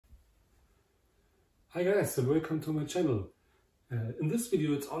Hi guys, and welcome to my channel. In this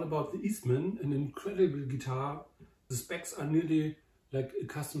video it's all about the Eastman, an incredible guitar. The specs are nearly like a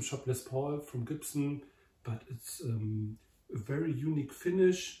custom shop Les Paul from Gibson, but it's a very unique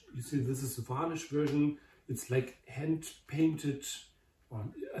finish. You see, this is a varnish version. It's like hand painted, or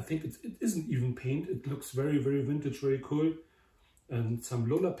I think it isn't even paint. It looks very vintage, very cool. And some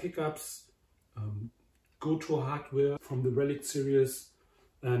Lola pickups, go-to hardware from the Relic series,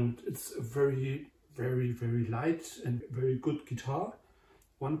 and it's a very light and very good guitar.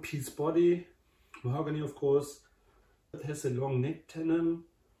 One-piece body, mahogany of course. It has a long neck tenon,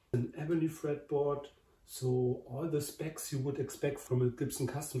 an ebony fretboard, so all the specs you would expect from a Gibson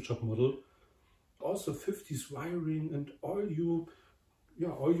custom shop model. Also 50s wiring and all you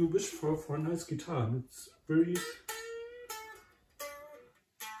wish for a nice guitar. And it's very,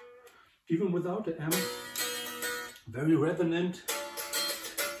 even without the amp, very resonant.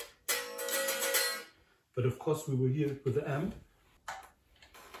 But of course we will hear it with the amp.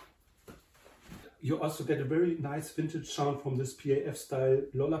 You also get a very nice vintage sound from this PAF style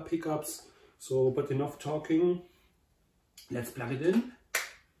Lola pickups. So, but enough talking. Let's plug it in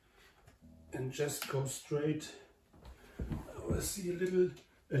and just go straight. Oh, I see a little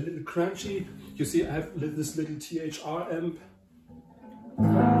crunchy. You see, I have this little THR amp.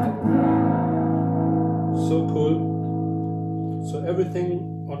 So cool. So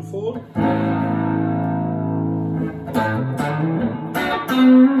everything on full.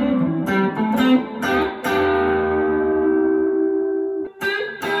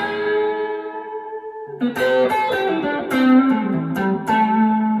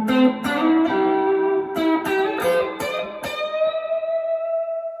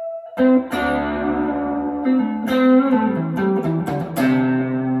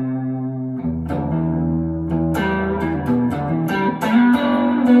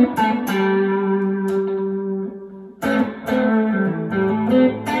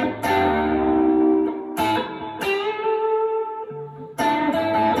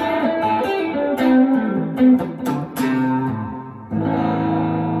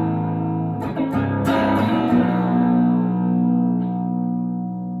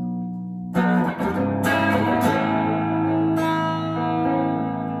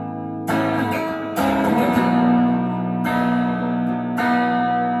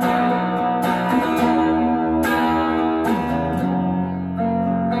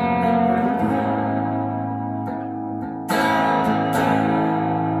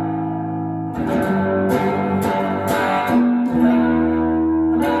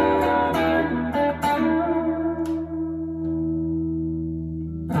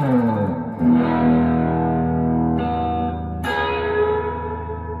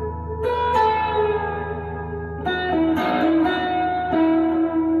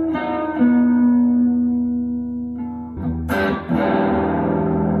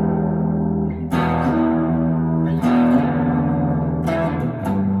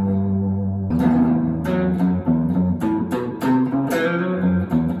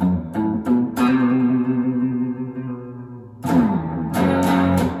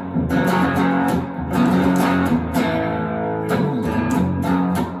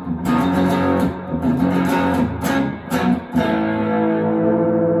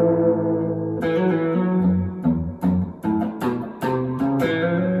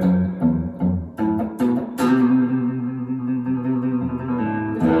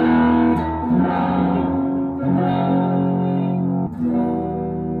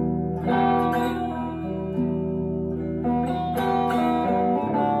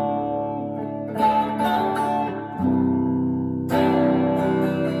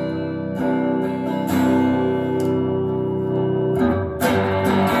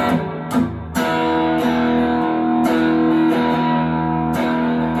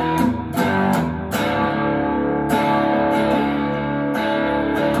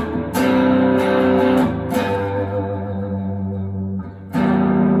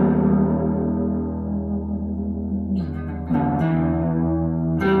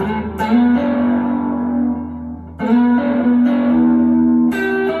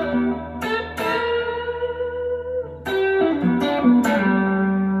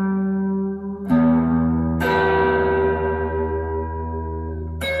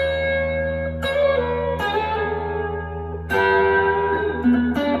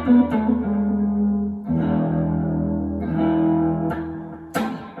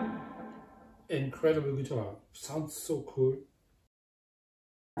 Incredible guitar, sounds so cool.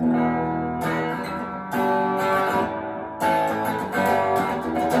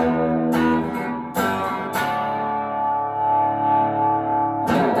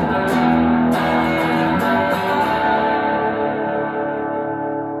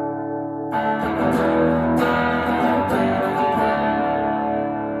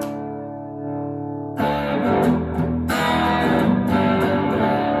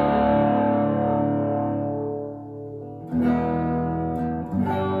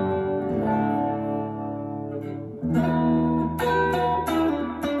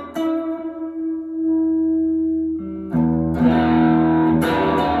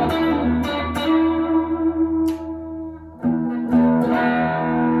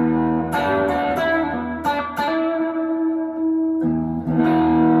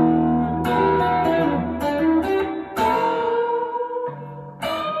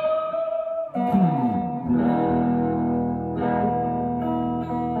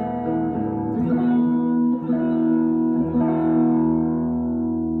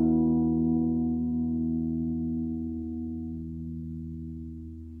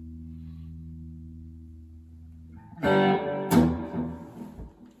 Bye.